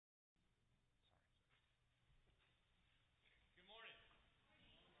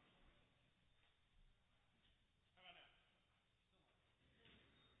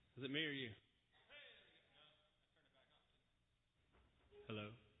Is it me or you? Hello.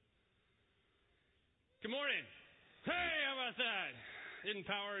 Good morning. Hey, how about that? Hidden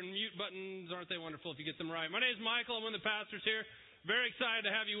power and mute buttons, aren't they wonderful if you get them right? My name is Michael. I'm one of the pastors here. Very excited to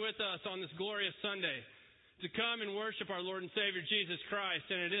have you with us on this glorious Sunday to come and worship our Lord and Savior Jesus Christ.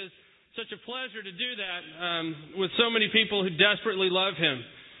 And it is such a pleasure to do that with so many people who desperately love Him.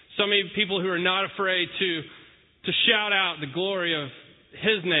 So many people who are not afraid to shout out the glory of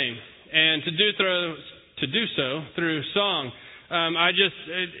His name and to do so through song.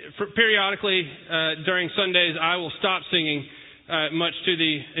 Periodically during Sundays, I will stop singing much to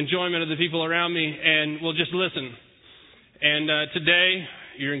the enjoyment of the people around me, and we'll just listen. And today,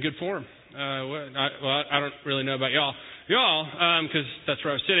 you're in good form. I don't really know about y'all, because that's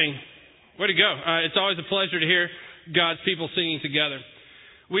where I was sitting. Way to go. It's always a pleasure to hear God's people singing together.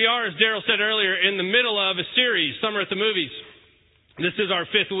 We are, as Daryl said earlier, in the middle of a series, Summer at the Movies. This is our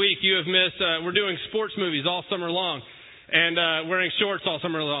 5th week. You have missed, we're doing sports movies all summer long, and wearing shorts all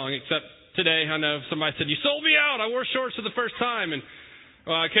summer long, except today, I know somebody said, "You sold me out. I wore shorts for the first time." And,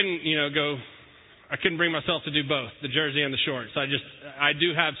 well, I couldn't bring myself to do both, the jersey and the shorts. I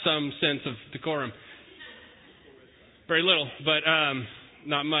do have some sense of decorum. Very little, but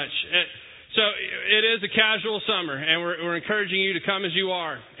not much. So it is a casual summer, and we're encouraging you to come as you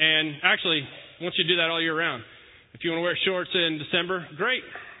are. And actually, I want you to do that all year round. If you want to wear shorts in December, great.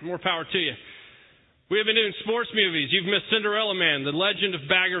 More power to you. We have been doing sports movies. You've missed Cinderella Man, The Legend of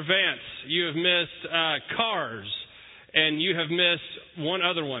Bagger Vance. You have missed Cars. And you have missed one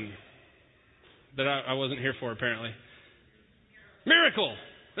other one that I wasn't here for, apparently. Miracle.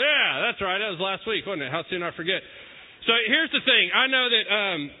 Yeah, that's right. That was last week, wasn't it? How soon I forget. So here's the thing. I know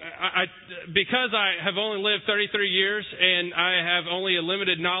that because I have only lived 33 years and I have only a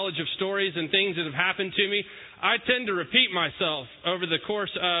limited knowledge of stories and things that have happened to me, I tend to repeat myself over the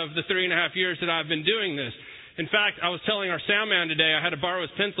course of the 3.5 years that I've been doing this. In fact, I was telling our sound man today, I had to borrow his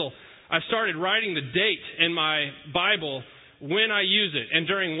pencil. I started writing the date in my Bible when I use it and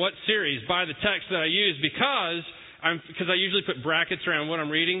during what series by the text that I use because I usually put brackets around what I'm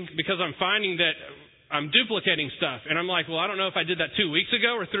reading because I'm finding that I'm duplicating stuff. And I'm like, well, I don't know if I did that 2 weeks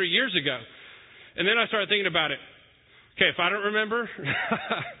ago or 3 years ago. And then I started thinking about it. Okay, if I don't remember,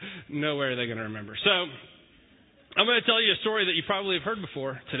 no way are they going to remember. So I'm going to tell you a story that you probably have heard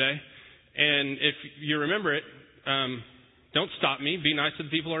before today. And if you remember it, don't stop me. Be nice to the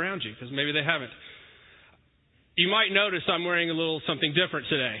people around you because maybe they haven't. You might notice I'm wearing a little something different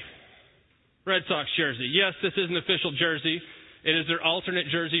today. Red Sox jersey. Yes, this is an official jersey. It is their alternate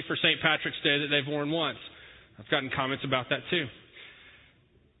jersey for St. Patrick's Day that they've worn once. I've gotten comments about that too.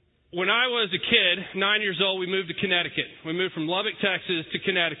 When I was a kid, 9 years old, we moved to Connecticut. We moved from Lubbock, Texas to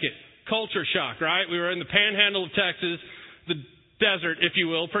Connecticut. Culture shock, right? We were in the panhandle of Texas, the desert, if you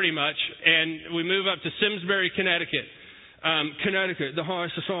will, pretty much. And we move up to Simsbury, Connecticut. Connecticut, the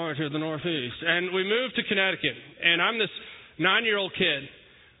highest society of the Northeast. And we moved to Connecticut. And I'm this 9-year-old kid.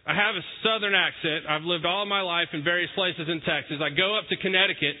 I have a southern accent. I've lived all my life in various places in Texas. I go up to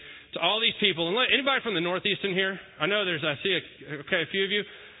Connecticut to all these people. And anybody from the Northeast in here? I know I see a few of you.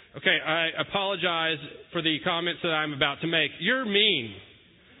 Okay, I apologize for the comments that I'm about to make. You're mean.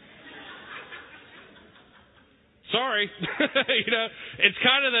 Sorry. It's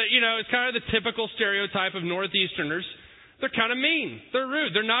kind of the typical stereotype of Northeasterners. They're kind of mean. They're rude.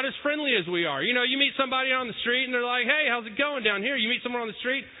 They're not as friendly as we are. You meet somebody on the street and they're like, "Hey, how's it going down here?" You meet someone on the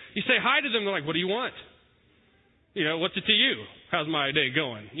street, you say hi to them. They're like, "What do you want?" What's it to you? How's my day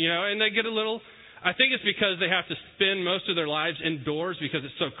going? And they get a little, I think it's because they have to spend most of their lives indoors because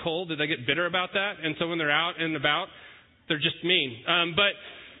it's so cold that they get bitter about that. And so when they're out and about, they're just mean. But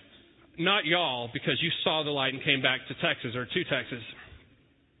not y'all, because you saw the light and came back to Texas or to Texas.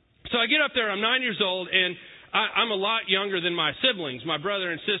 So I get up there, I'm 9 years old, and I'm a lot younger than my siblings, my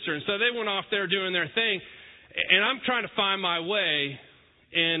brother and sister. And so they went off there doing their thing. And I'm trying to find my way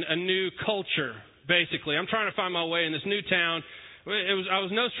in a new culture, basically. I'm trying to find my way in this new town. I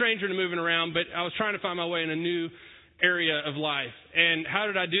was no stranger to moving around, but I was trying to find my way in a new area of life. And how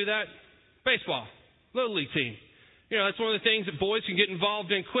did I do that? Baseball, Little League team. That's one of the things that boys can get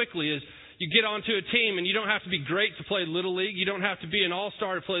involved in quickly is you get onto a team and you don't have to be great to play Little League. You don't have to be an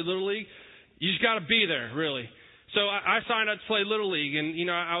all-star to play Little League. You just got to be there, really. So I signed up to play Little League, and,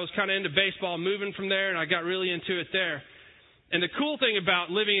 I was kind of into baseball, moving from there, and I got really into it there. And the cool thing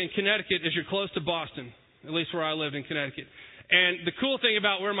about living in Connecticut is you're close to Boston, at least where I lived in Connecticut. And the cool thing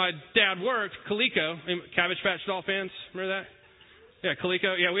about where my dad worked, Coleco, Cabbage Patch Doll fans, remember that? Yeah,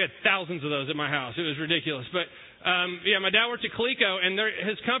 Coleco. Yeah, we had thousands of those at my house. It was ridiculous. But, my dad worked at Coleco, and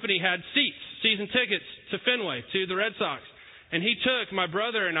his company had season tickets to Fenway, to the Red Sox. And he took my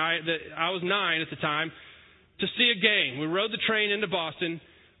brother and I was 9 at the time, to see a game. We rode the train into Boston.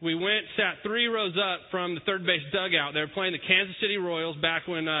 We went, sat 3 rows up from the third base dugout. They were playing the Kansas City Royals back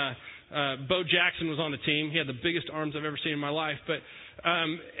when Bo Jackson was on the team. He had the biggest arms I've ever seen in my life.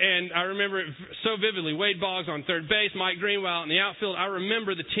 And I remember it so vividly. Wade Boggs on third base, Mike Greenwell out in the outfield. I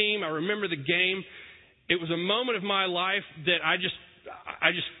remember the team. I remember the game. It was a moment of my life that I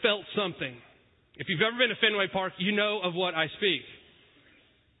just felt something. If you've ever been to Fenway Park, you know of what I speak.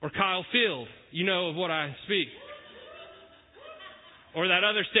 Or Kyle Field, you know of what I speak. Or that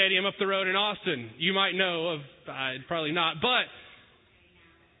other stadium up the road in Austin, you might know of, probably not, but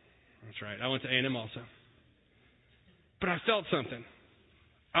that's right, I went to A&M also. But I felt something.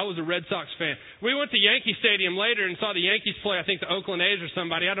 I was a Red Sox fan. We went to Yankee Stadium later and saw the Yankees play, I think the Oakland A's or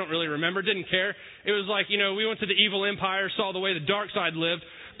somebody. I don't really remember. Didn't care. It was like, we went to the Evil Empire, saw the way the dark side lived,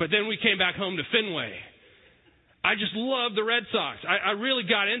 but then we came back home to Fenway. I just loved the Red Sox. I really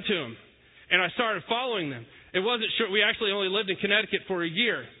got into them, and I started following them. It wasn't short. We actually only lived in Connecticut for a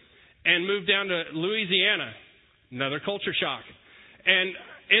year and moved down to Louisiana. Another culture shock. And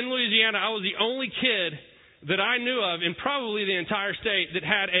in Louisiana, I was the only kid that I knew of in probably the entire state that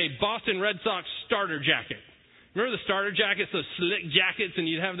had a Boston Red Sox starter jacket. Remember the starter jackets, those slick jackets, and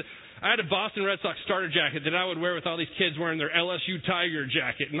I had a Boston Red Sox starter jacket that I would wear with all these kids wearing their LSU Tiger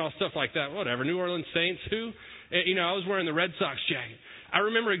jacket and all stuff like that. Whatever. New Orleans Saints, who? I was wearing the Red Sox jacket. I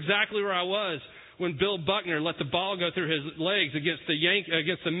remember exactly where I was when Bill Buckner let the ball go through his legs against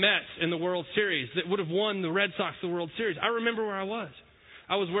the Mets in the World Series that would have won the Red Sox the World Series. I remember where I was.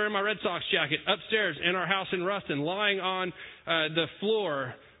 I was wearing my Red Sox jacket upstairs in our house in Ruston, lying on the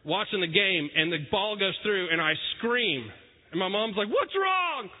floor, watching the game, and the ball goes through, and I scream. And my mom's like, "What's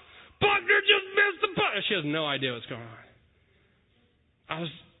wrong? Buckner just missed the putt." She has no idea what's going on. I was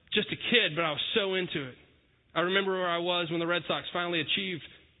just a kid, but I was so into it. I remember where I was when the Red Sox finally achieved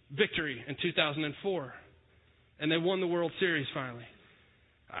victory in 2004, and they won the World Series finally.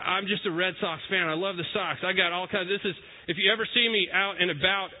 I'm just a Red Sox fan. I love the Sox. I got all kinds. If you ever see me out and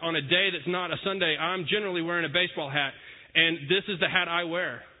about on a day that's not a Sunday, I'm generally wearing a baseball hat, and this is the hat I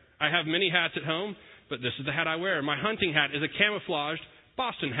wear. I have many hats at home, but this is the hat I wear. My hunting hat is a camouflaged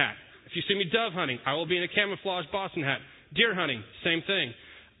Boston hat. If you see me dove hunting, I will be in a camouflaged Boston hat. Deer hunting, same thing.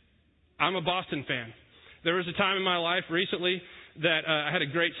 I'm a Boston fan. There was a time in my life recently that I had a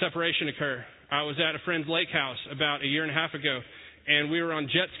great separation occur. I was at a friend's lake house about a year and a half ago, and we were on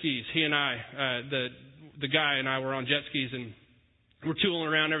jet skis. He and I, the guy and I were on jet skis, and we're tooling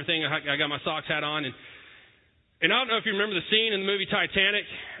around and everything. I got my Sox hat on, and I don't know if you remember the scene in the movie Titanic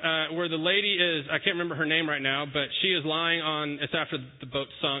where the lady is, I can't remember her name right now, but she is lying on, it's after the boat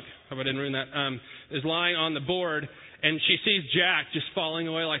sunk, hope I didn't ruin that, is lying on the board, and she sees Jack just falling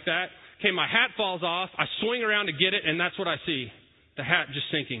away like that. Okay, my hat falls off. I swing around to get it, and that's what I see. The hat just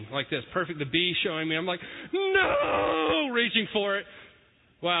sinking like this. Perfect. The bee showing me. I'm like, no! Reaching for it.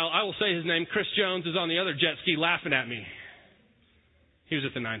 Well, I will say his name. Chris Jones is on the other jet ski laughing at me. He was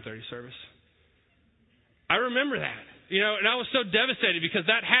at the 9:30 service. I remember that. And I was so devastated because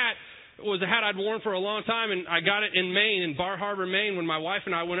that hat was a hat I'd worn for a long time, and I got it in Maine, in Bar Harbor, Maine, when my wife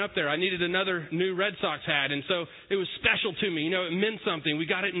and I went up there. I needed another new Red Sox hat, and so it was special to me. It meant something. We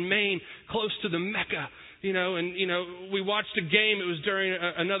got it in Maine, close to the Mecca, we watched a game. It was during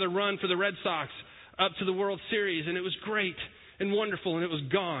another run for the Red Sox up to the World Series, and it was great and wonderful, and it was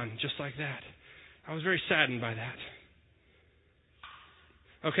gone just like that. I was very saddened by that.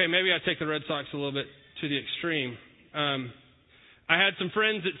 Okay, maybe I take the Red Sox a little bit to the extreme. I had some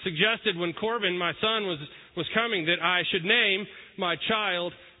friends that suggested when Corbin, my son, was coming, that I should name my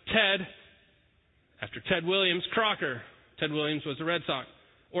child Ted after Ted Williams Crocker. Ted Williams was a Red Sox.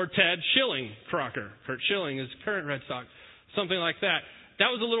 Or Ted Schilling Crocker. Kurt Schilling is current Red Sox. Something like that.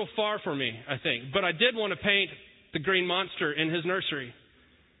 That was a little far for me, I think. But I did want to paint the green monster in his nursery.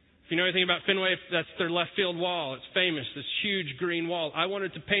 If you know anything about Fenway, that's their left field wall. It's famous, this huge green wall. I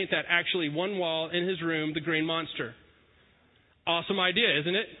wanted to paint that, actually one wall in his room, the green monster. Awesome idea,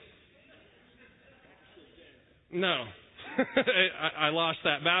 isn't it? No. I lost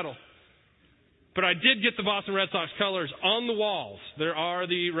that battle. But I did get the Boston Red Sox colors on the walls. There are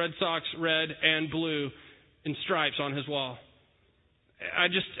the Red Sox red and blue in stripes on his wall.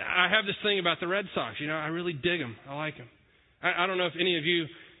 I have this thing about the Red Sox. I really dig them. I like them. I don't know if any of you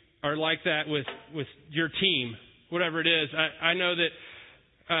are like that with your team, whatever it is. I know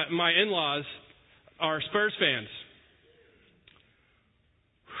that my in-laws are Spurs fans.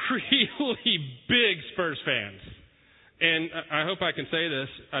 Really big Spurs fans. And I hope I can say this.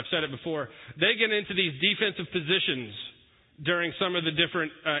 I've said it before. They get into these defensive positions during some of the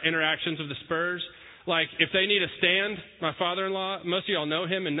different interactions of the Spurs. Like, if they need a stand, my father-in-law, most of y'all know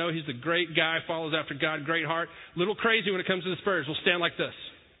him and know he's a great guy, follows after God, great heart. A little crazy when it comes to the Spurs. Will stand like this.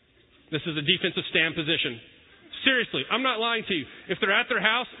 This is a defensive stand position. Seriously, I'm not lying to you. If they're at their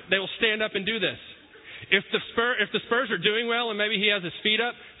house, they will stand up and do this. If the Spurs are doing well and maybe he has his feet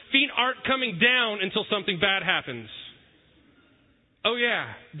up, feet aren't coming down until something bad happens. Oh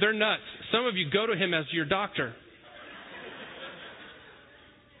yeah, they're nuts. Some of you go to him as your doctor.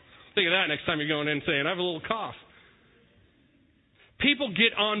 Think of that next time you're going in saying, I have a little cough. People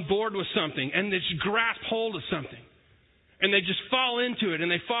get on board with something and they just grasp hold of something. And they just fall into it and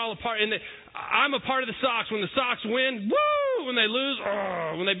they fall apart. And I'm a part of the Sox. When the Sox win, woo! When they lose,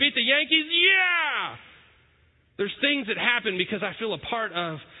 oh! When they beat the Yankees, yeah! There's things that happen because I feel a part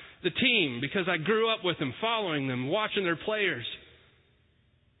of the team, because I grew up with them, following them, watching their players.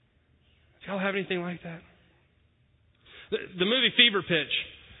 Do y'all have anything like that? The movie Fever Pitch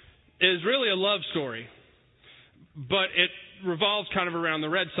is really a love story, but it revolves kind of around the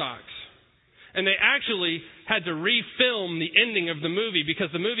Red Sox. And they actually had to refilm the ending of the movie because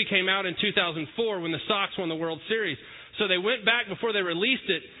the movie came out in 2004 when the Sox won the World Series. So they went back before they released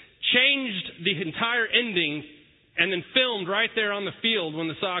it, changed the entire ending, and then filmed right there on the field when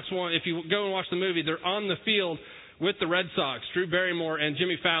the Sox won. If you go and watch the movie, they're on the field with the Red Sox, Drew Barrymore and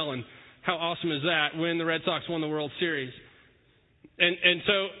Jimmy Fallon. How awesome is that when the Red Sox won the World Series? And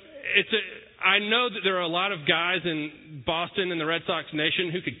so I know that there are a lot of guys in Boston and the Red Sox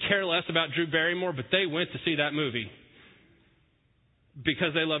nation who could care less about Drew Barrymore, but they went to see that movie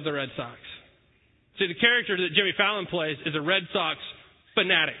because they love the Red Sox. See, the character that Jimmy Fallon plays is a Red Sox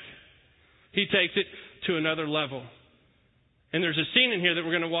fanatic. He takes it to another level. And there's a scene in here that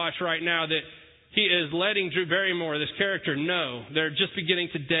we're going to watch right now that he is letting Drew Barrymore, this character, know they're just beginning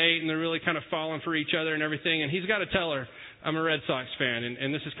to date and they're really kind of falling for each other and everything. And he's got to tell her, I'm a Red Sox fan.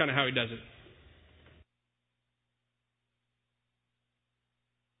 And this is kind of how he does it.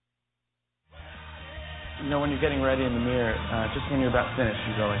 You know, when you're getting ready in the mirror, just when you're about finished,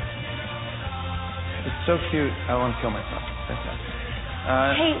 you go like, it's so cute, I want to kill myself. Fantastic.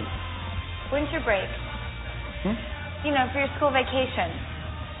 Hey, winter break. You know, for your school vacation.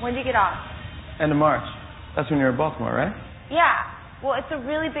 When do you get off? End of March. That's when you're in Baltimore, right? Yeah. Well, it's a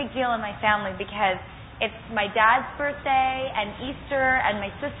really big deal in my family because it's my dad's birthday and Easter and my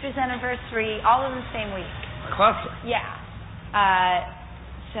sister's anniversary all in the same week. Cluster. Yeah.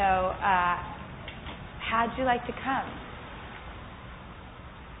 How'd you like to come?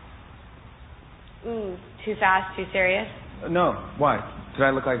 Ooh, too fast, too serious? No. Why? Did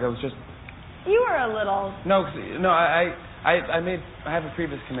I look like I was just... You were a little... No, I have a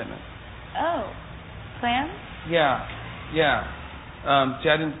previous commitment. Oh. Plans? Yeah. See,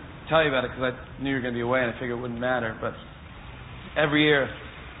 I didn't tell you about it because I knew you were going to be away and I figured it wouldn't matter, but every year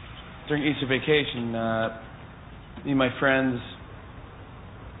during Easter vacation, me and my friends,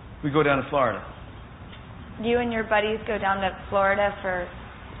 we go down to Florida. You and your buddies go down to Florida for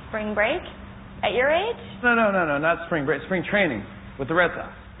spring break? At your age? No, not spring break. Spring training with the Red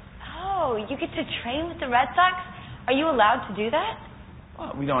Sox. Oh, you get to train with the Red Sox? Are you allowed to do that?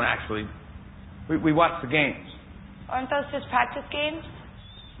 Well, we don't actually. We watch the games. Aren't those just practice games?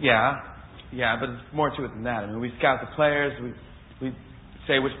 Yeah, but it's more to it than that. I mean, we scout the players. We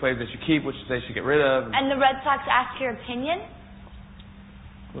say which players they should keep, which they should get rid of. And the Red Sox ask your opinion?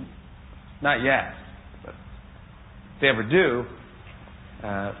 Well, not yet. But if they ever do,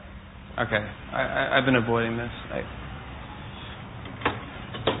 okay. I've been avoiding this.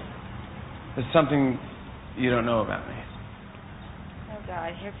 There's something you don't know about me. Oh,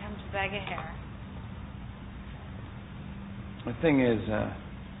 God, here comes a bag of hair. The thing is,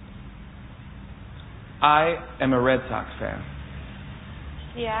 I am a Red Sox fan.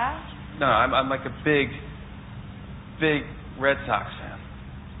 Yeah? No, I'm like a big Red Sox fan.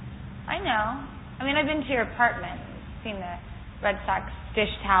 I know. I mean, I've been to your apartment, seen the Red Sox dish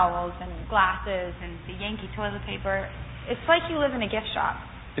towels and glasses and the Yankee toilet paper. It's like you live in a gift shop.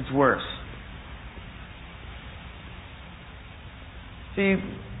 It's worse. See,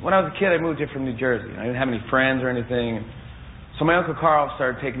 when I was a kid, I moved here from New Jersey. I didn't have any friends or anything. So my Uncle Carl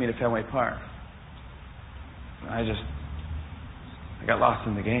started taking me to Fenway Park. I got lost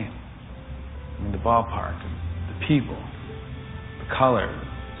in the game. I mean, the ballpark, the people, the color,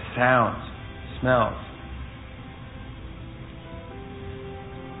 the sounds, smells.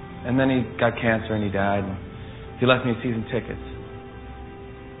 And then he got cancer and he died. And he left me season tickets.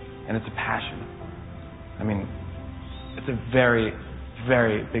 And it's a passion. I mean, it's a very,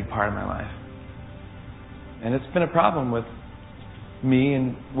 very big part of my life. And it's been a problem with me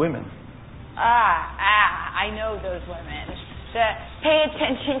and women. I know those women. to pay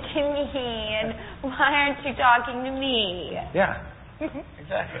attention to me, and why aren't you talking to me? Yeah,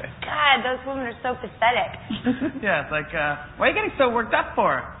 exactly. God, those women are so pathetic. Yeah, it's like, why are you getting so worked up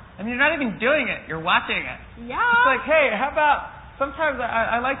for? I mean, you're not even doing it. You're watching it. Yeah. It's like, hey, how about, sometimes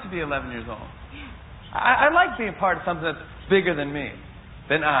I like to be 11 years old. I like being part of something that's bigger than me,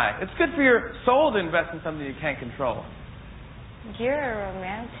 than I. It's good for your soul to invest in something you can't control. You're a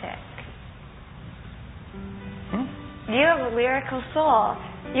romantic. You have a lyrical soul.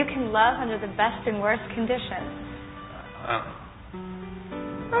 You can love under the best and worst conditions.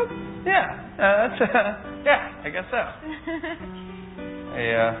 Yeah, I guess so.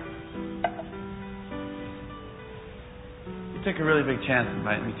 You took a really big chance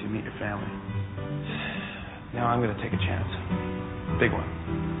inviting me to meet your family. Now I'm going to take a chance. Big one.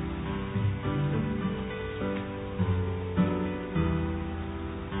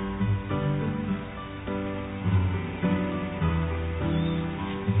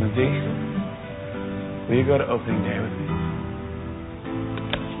 Lindsay, will you go to opening day with me?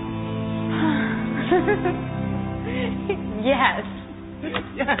 Yes.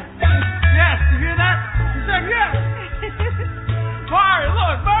 Yes. Yes. You hear that? You said yes. Mari,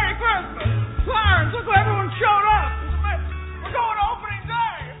 look, Merry Christmas. Clarence, look, everyone showed up. We're going to opening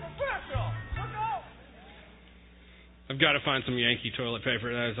day. It's official. Look out. I've got to find some Yankee toilet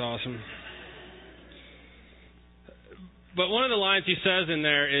paper. That is awesome. But one of the lines he says in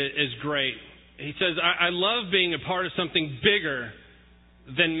there is great. He says, I love being a part of something bigger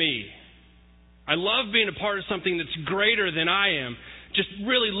than me. I love being a part of something that's greater than I am. Just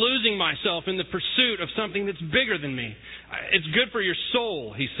really losing myself in the pursuit of something that's bigger than me. It's good for your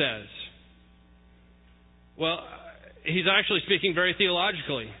soul, he says. Well, he's actually speaking very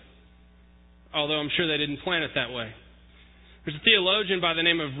theologically, although I'm sure they didn't plan it that way. There's a theologian by the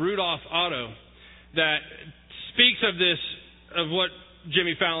name of Rudolf Otto that speaks of this, of what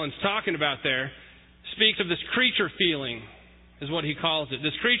Jimmy Fallon's talking about there, speaks of this creature feeling, is what he calls it.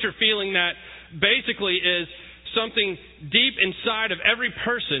 This creature feeling that basically is something deep inside of every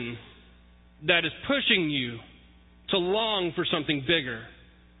person that is pushing you to long for something bigger.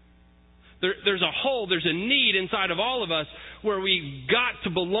 There's a hole, there's a need inside of all of us where we got to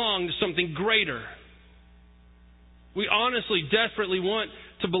belong to something greater. We honestly, desperately want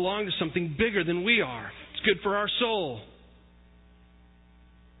to belong to something bigger than we are. It's good for our soul.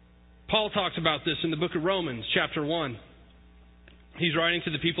 Paul talks about this in the book of Romans, chapter 1. He's writing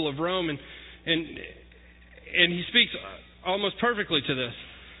to the people of Rome, and he speaks almost perfectly to this.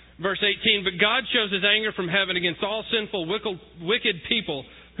 Verse 18, but God shows his anger from heaven against all sinful, wicked people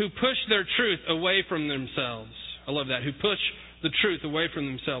who push their truth away from themselves. I love that. Who push the truth away from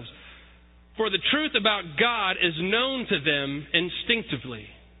themselves. For the truth about God is known to them instinctively.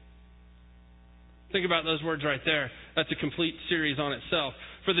 Think about those words right there. That's a complete series on itself.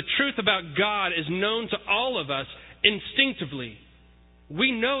 For the truth about God is known to all of us instinctively.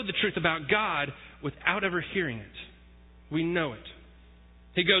 We know the truth about God without ever hearing it. We know it.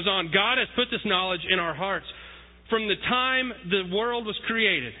 He goes on, God has put this knowledge in our hearts. From the time the world was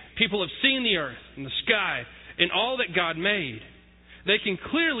created, people have seen the earth and the sky and all that God made. They can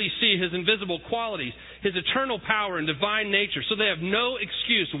clearly see his invisible qualities, his eternal power and divine nature, so they have no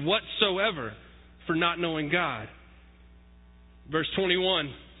excuse whatsoever for not knowing God. Verse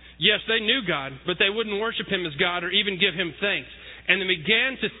 21, yes, they knew God, but they wouldn't worship him as God or even give him thanks. And they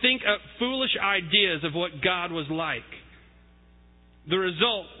began to think up foolish ideas of what God was like. The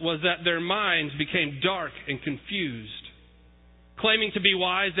result was that their minds became dark and confused. Claiming to be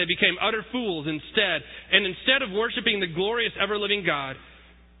wise, they became utter fools instead. And instead of worshiping the glorious, ever-living God,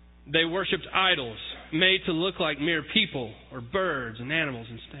 they worshipped idols made to look like mere people or birds and animals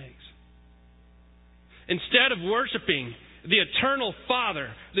and snakes. Instead of worshiping the eternal Father,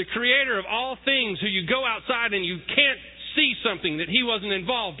 the creator of all things, who you go outside and you can't see something that he wasn't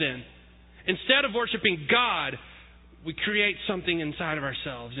involved in. Instead of worshiping God, we create something inside of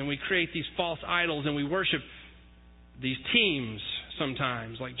ourselves, and we create these false idols, and we worship these teams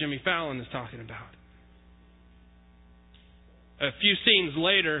sometimes, like Jimmy Fallon is talking about. A few scenes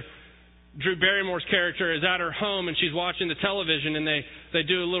later, Drew Barrymore's character is at her home, and she's watching the television, and they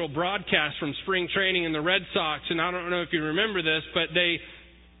do a little broadcast from spring training in the Red Sox, and I don't know if you remember this, but they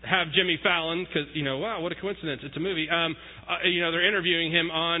have Jimmy Fallon, because, wow, what a coincidence, it's a movie. They're interviewing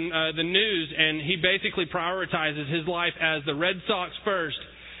him on the news, and he basically prioritizes his life as the Red Sox first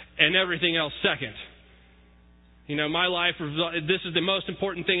and everything else second. My life, this is the most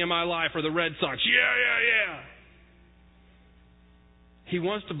important thing in my life, are the Red Sox. Yeah. He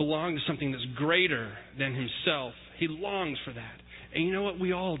wants to belong to something that's greater than himself. He longs for that. And you know what?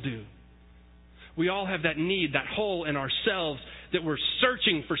 We all do. We all have that need, that hole in ourselves that we're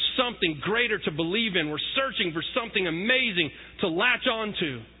searching for something greater to believe in. We're searching for something amazing to latch on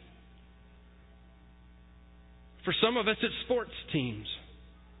to. For some of us, it's sports teams.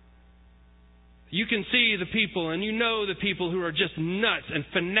 You can see the people and you know the people who are just nuts and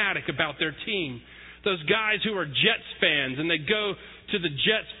fanatic about their team. Those guys who are Jets fans and they go to the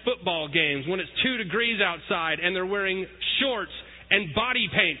Jets football games when it's 2 degrees outside and they're wearing shorts and body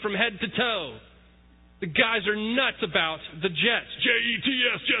paint from head to toe. The guys are nuts about the Jets.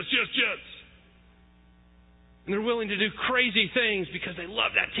 Jets, Jets. And they're willing to do crazy things because they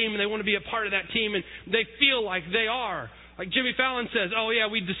love that team and they want to be a part of that team and they feel like they are. Like Jimmy Fallon says, oh yeah,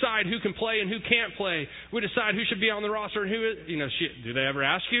 we decide who can play and who can't play. We decide who should be on the roster and who, do they ever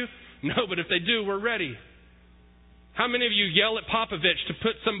ask you? No, but if they do, we're ready. How many of you yell at Popovich to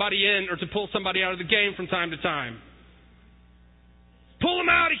put somebody in or to pull somebody out of the game from time to time? Pull him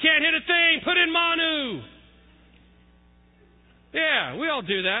out, he can't hit a thing, put in Manu. Yeah, we all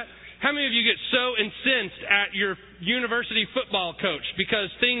do that. How many of you get so incensed at your university football coach because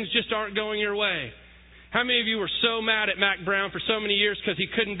things just aren't going your way? How many of you were so mad at Mac Brown for so many years because he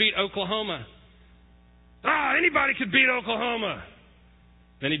couldn't beat Oklahoma? Anybody could beat Oklahoma.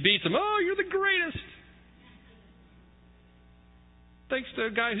 Then he beats them. Oh, you're the greatest. Thanks to a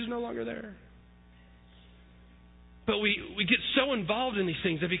guy who's no longer there. But we get so involved in these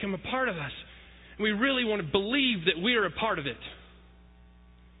things, they become a part of us. And we really want to believe that we are a part of it.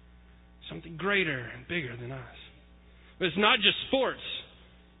 Something greater and bigger than us. But it's not just sports.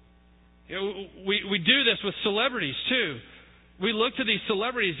 We do this with celebrities too. We look to these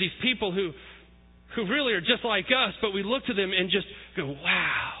celebrities, these people who really are just like us, but we look to them and just go,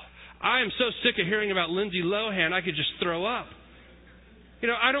 wow, I am so sick of hearing about Lindsay Lohan, I could just throw up.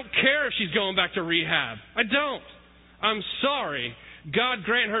 I don't care if she's going back to rehab. I don't. I'm sorry. God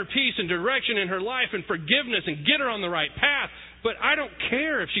grant her peace and direction in her life and forgiveness and get her on the right path. But I don't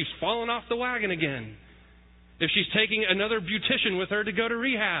care if she's fallen off the wagon again. If she's taking another beautician with her to go to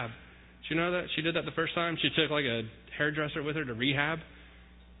rehab. Did you know that? She did that the first time. She took like a hairdresser with her to rehab.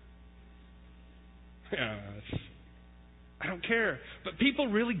 I don't care. But people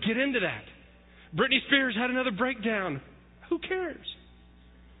really get into that. Britney Spears had another breakdown. Who cares?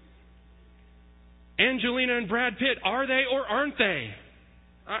 Angelina and Brad Pitt, are they or aren't they?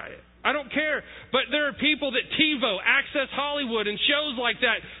 I don't care. But there are people that TiVo, Access Hollywood, and shows like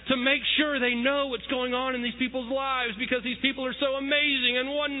that to make sure they know what's going on in these people's lives because these people are so amazing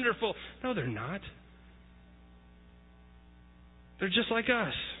and wonderful. No, they're not. They're just like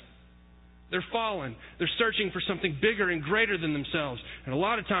us. They're fallen. They're searching for something bigger and greater than themselves. And a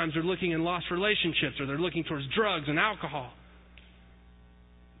lot of times they're looking in lost relationships or they're looking towards drugs and alcohol.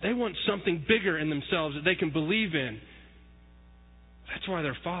 They want something bigger in themselves that they can believe in. That's why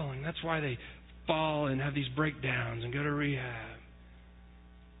they're falling. That's why they fall and have these breakdowns and go to rehab.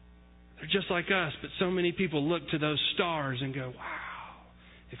 They're just like us, but so many people look to those stars and go, wow,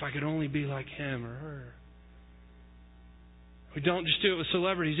 if I could only be like him or her. We don't just do it with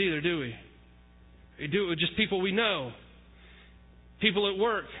celebrities either, do we? We do it with just people we know. People at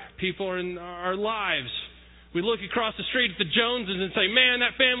work. People in our lives. We look across the street at the Joneses and say, man,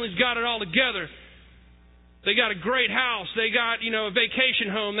 that family's got it all together. They got a great house. They got, a vacation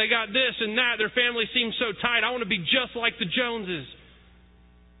home. They got this and that. Their family seems so tight. I want to be just like the Joneses.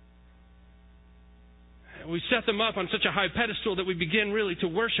 We set them up on such a high pedestal that we begin really to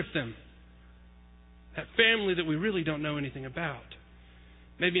worship them. That family that we really don't know anything about.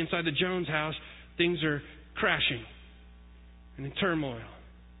 Maybe inside the Jones house, things are crashing and in turmoil.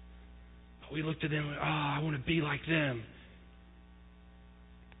 But we look to them and, I want to be like them.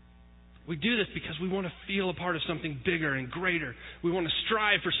 We do this because we want to feel a part of something bigger and greater. We want to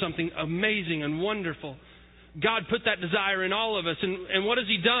strive for something amazing and wonderful. God put that desire in all of us. And what has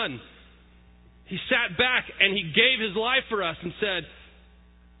He done? He sat back and He gave His life for us and said,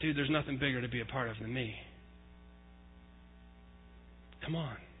 dude, there's nothing bigger to be a part of than me. Come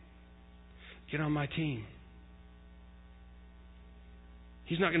on. Get on my team.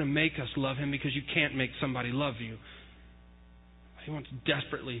 He's not going to make us love Him because you can't make somebody love you. He wants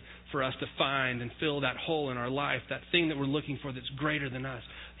desperately for us to find and fill that hole in our life, that thing that we're looking for that's greater than us.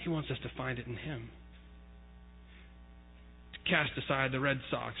 He wants us to find it in Him. To cast aside the Red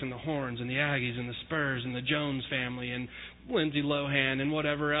Sox and the Horns and the Aggies and the Spurs and the Jones family and Lindsay Lohan and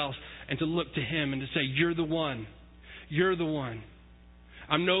whatever else, and to look to Him and to say, you're the one. You're the one.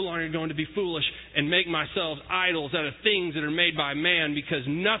 I'm no longer going to be foolish and make myself idols out of things that are made by man because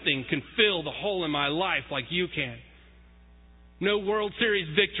nothing can fill the hole in my life like you can. No World Series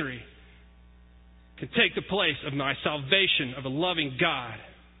victory can take the place of my salvation of a loving God.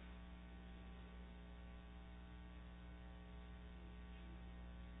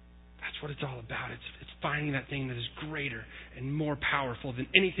 That's what it's all about. It's finding that thing that is greater and more powerful than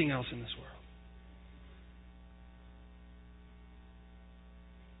anything else in this world.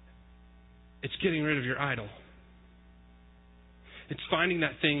 It's getting rid of your idol. It's finding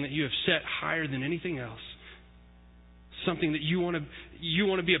that thing that you have set higher than anything else. Something that you want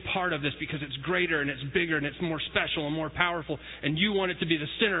to be a part of this because it's greater and it's bigger and it's more special and more powerful, and you want it to be the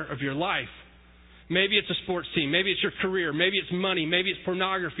center of your life. Maybe it's a sports team. Maybe it's your career. Maybe it's money. Maybe it's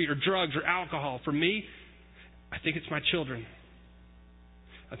pornography or drugs or alcohol. For me, I think it's my children.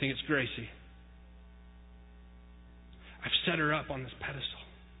 I think it's Gracie. I've set her up on this pedestal.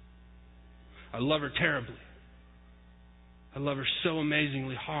 I love her terribly. I love her so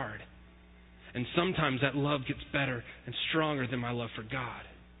amazingly hard. And sometimes that love gets better and stronger than my love for God.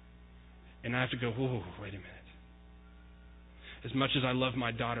 And I have to go, whoa, wait a minute. As much as I love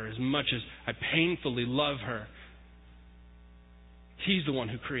my daughter, as much as I painfully love her, He's the one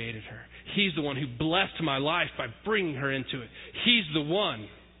who created her. He's the one who blessed my life by bringing her into it. He's the one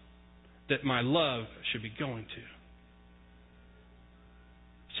that my love should be going to.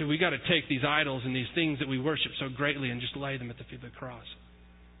 So we got to take these idols and these things that we worship so greatly and just lay them at the feet of the cross.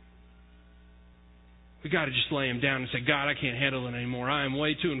 We got to just lay them down and say, God, I can't handle it anymore. I am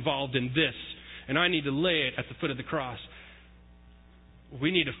way too involved in this, and I need to lay it at the foot of the cross. We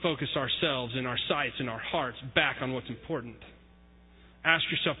need to focus ourselves and our sights and our hearts back on what's important. Ask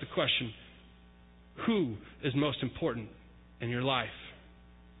yourself the question, who is most important in your life?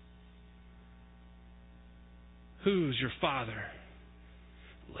 Who's your father?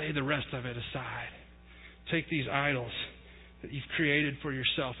 Lay the rest of it aside. Take these idols that you've created for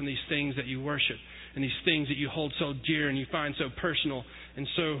yourself and these things that you worship and these things that you hold so dear and you find so personal and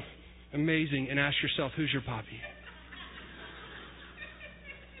so amazing, and ask yourself, who's your papi?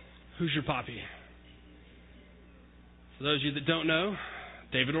 Who's your papi? For those of you that don't know,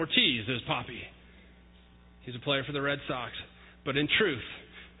 David Ortiz is papi. He's a player for the Red Sox. But in truth,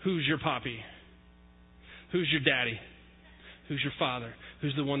 who's your papi? Who's your daddy? Who's your father?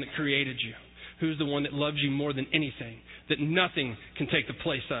 Who's the one that created you? Who's the one that loves you more than anything, that nothing can take the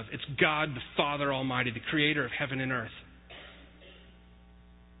place of? It's God, the Father Almighty, the creator of heaven and earth.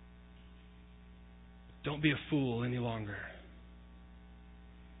 Don't be a fool any longer.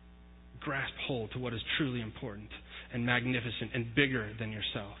 Grasp hold to what is truly important and magnificent and bigger than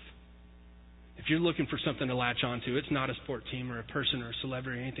yourself. If you're looking for something to latch onto, it's not a sport team or a person or a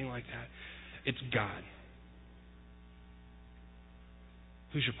celebrity or anything like that. It's God.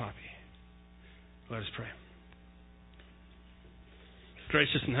 Who's your papi? Let us pray.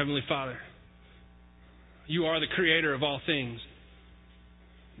 Gracious and Heavenly Father, You are the creator of all things,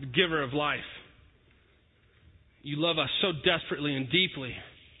 the giver of life. You love us so desperately and deeply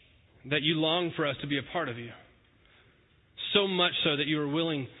that You long for us to be a part of You. So much so that You are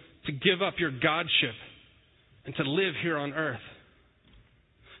willing to give up Your Godship and to live here on earth.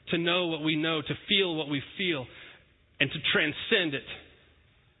 To know what we know, to feel what we feel, and to transcend it.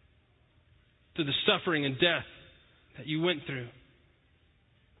 To the suffering and death that You went through.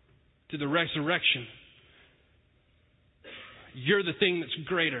 To the resurrection. You're the thing that's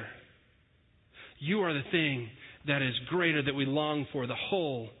greater. You are the thing that is greater that we long for. The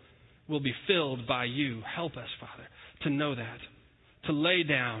whole will be filled by You. Help us, Father, to know that. To lay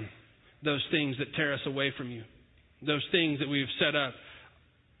down those things that tear us away from You. Those things that we've set up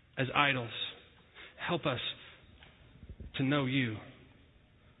as idols. Help us to know You.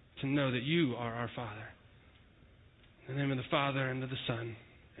 To know that You are our Father. In the name of the Father, and of the Son,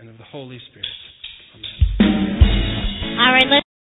 and of the Holy Spirit. Amen. All right, let's